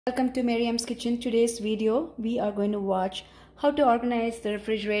Welcome to Miriam's Kitchen. Today's video we are going to watch how to organize the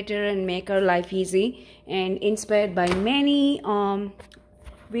refrigerator and make our life easy, and inspired by many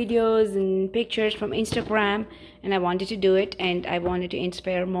videos and pictures from Instagram, and I wanted to do it and I wanted to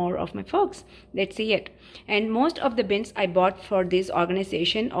inspire more of my folks. Let's see it. And most of the bins I bought for this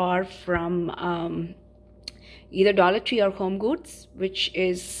organization are from either Dollar Tree or Home Goods, which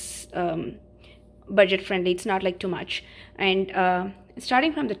is budget friendly. It's not like too much. And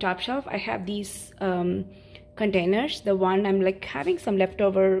starting from the top shelf, I have these containers. The one I'm like having some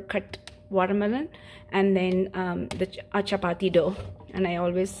leftover cut watermelon, and then the chapati dough, and I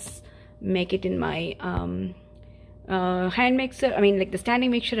always make it in my hand mixer, I mean like the standing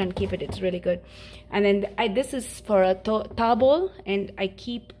mixer, and keep it. It's really good. And then this is for a thaw bowl, and I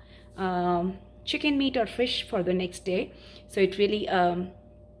keep chicken meat or fish for the next day, so it really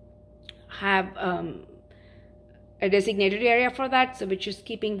have a designated area for that, so which is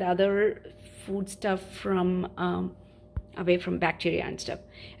keeping the other food stuff from away from bacteria and stuff.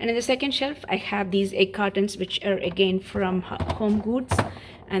 And in the second shelf I have these egg cartons, which are again from Home Goods,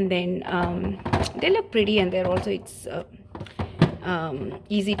 and then they look pretty, and they're also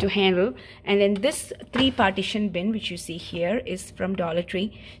easy to handle. And then this 3 partition bin which you see here is from Dollar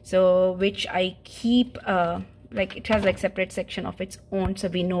Tree, so which I keep like it has like separate section of its own, so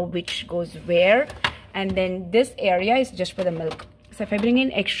we know which goes where. And then this area is just for the milk. So if I bring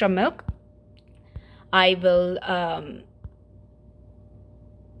in extra milk, I will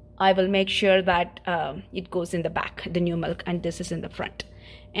make sure that it goes in the back, the new milk, and this is in the front.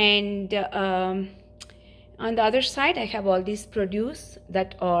 And on the other side I have all these produce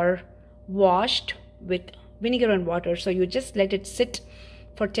that are washed with vinegar and water, so you just let it sit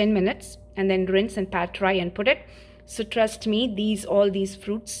for 10 minutes and then rinse and pat dry and put it. So trust me, all these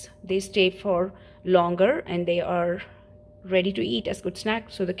fruits, they stay for longer, and they are ready to eat as good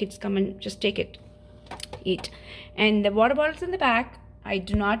snacks, so the kids come and just take it, eat. And the water bottles in the back, I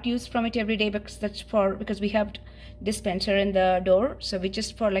do not use from it every day, because we have dispenser in the door, so we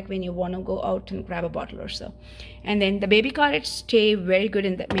just for like when you want to go out and grab a bottle or so. And then the baby carrots stay very good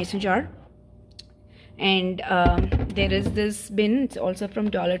in the mason jar. And there is this bin, it's also from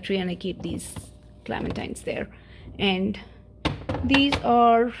Dollar Tree, and I keep these clementines there. And these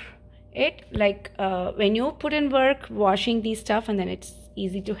are it, like when you put in work washing these stuff, and then it's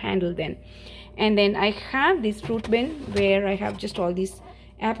easy to handle then. And then I have this fruit bin where I have just all these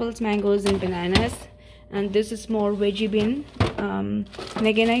apples, mangoes, and bananas. And this is more veggie bin, and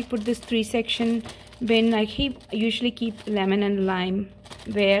again I put this 3-section bin. I usually keep lemon and lime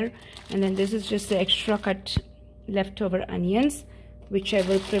there. And then this is just the extra cut leftover onions, which I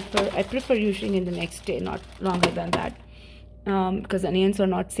prefer using in the next day, not longer than that, because onions are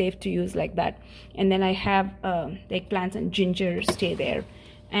not safe to use like that. And then I have the eggplants and ginger stay there.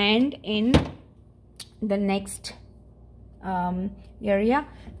 And in the next area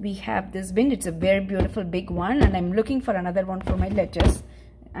we have this bin. It's a very beautiful big one, and I'm looking for another one for my lettuce.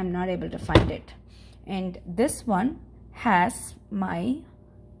 I'm not able to find it. And this one has my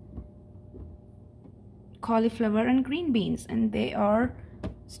cauliflower and green beans, and they are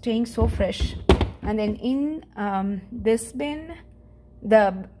staying so fresh. And then in this bin,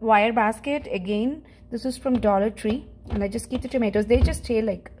 the wire basket, again this is from Dollar Tree, and I just keep the tomatoes. They just stay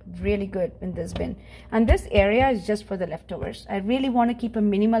like really good in this bin. And this area is just for the leftovers. I really want to keep a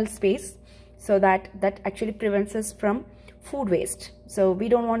minimal space, so that actually prevents us from food waste. So we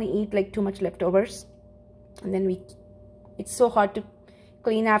don't want to eat like too much leftovers, and then it's so hard to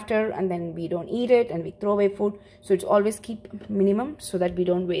clean after, and then we don't eat it and we throw away food. So it's always keep minimum, so that we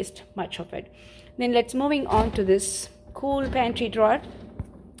don't waste much of it. Then let's moving on to this cool pantry drawer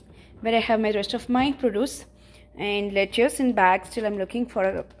where I have my rest of my produce and lettuce in bags. Still I'm looking for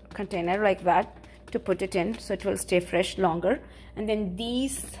a container like that to put it in, so it will stay fresh longer. And then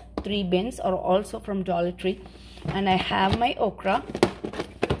these 3 bins are also from Dollar Tree, and I have my okra,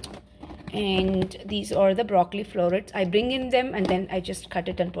 and these are the broccoli florets. I bring in them and then I just cut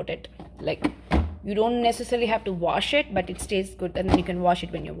it and put it. Like, you don't necessarily have to wash it, but it stays good, and then you can wash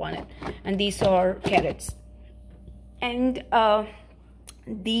it when you want it. And these are carrots. And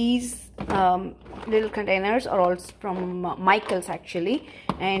these little containers are also from Michael's actually,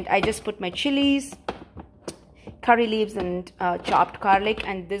 and I just put my chilies, curry leaves, and chopped garlic.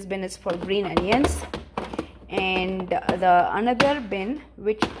 And this bin is for green onions. And the another bin,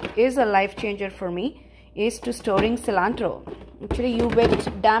 which is a life changer for me, is to storing cilantro. Actually, you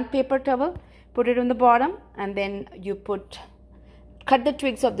wet damp paper towel, put it on the bottom, and then you cut the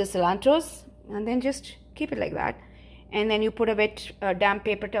twigs of the cilantros, and then just keep it like that. And then you put a wet damp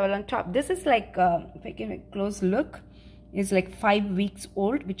paper towel on top. This is like if I give a close look, is like 5 weeks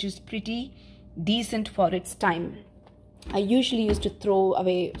old, which is pretty decent for its time. I usually used to throw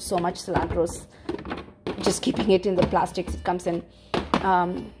away so much cilantro, just keeping it in the plastics it comes in.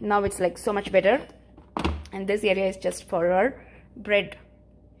 Now it's like so much better. And this area is just for our bread.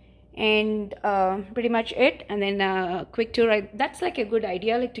 And pretty much it. And then quick tour, that's like a good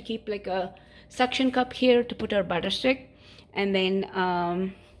idea, like to keep like a suction cup here to put our butter stick. And then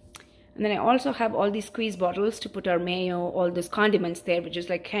I also have all these squeeze bottles to put our mayo, all these condiments there, which is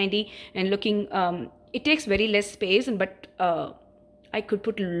like handy and looking, it takes very less space, but I could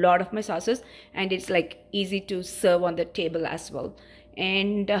put a lot of my sauces, and it's like easy to serve on the table as well.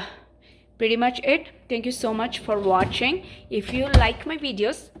 And pretty much it. Thank you so much for watching. If you like my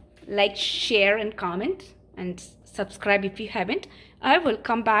videos, like, share and comment, and subscribe if you haven't. I will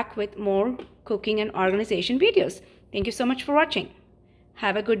come back with more cooking and organization videos. Thank you so much for watching.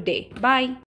 Have a good day. Bye.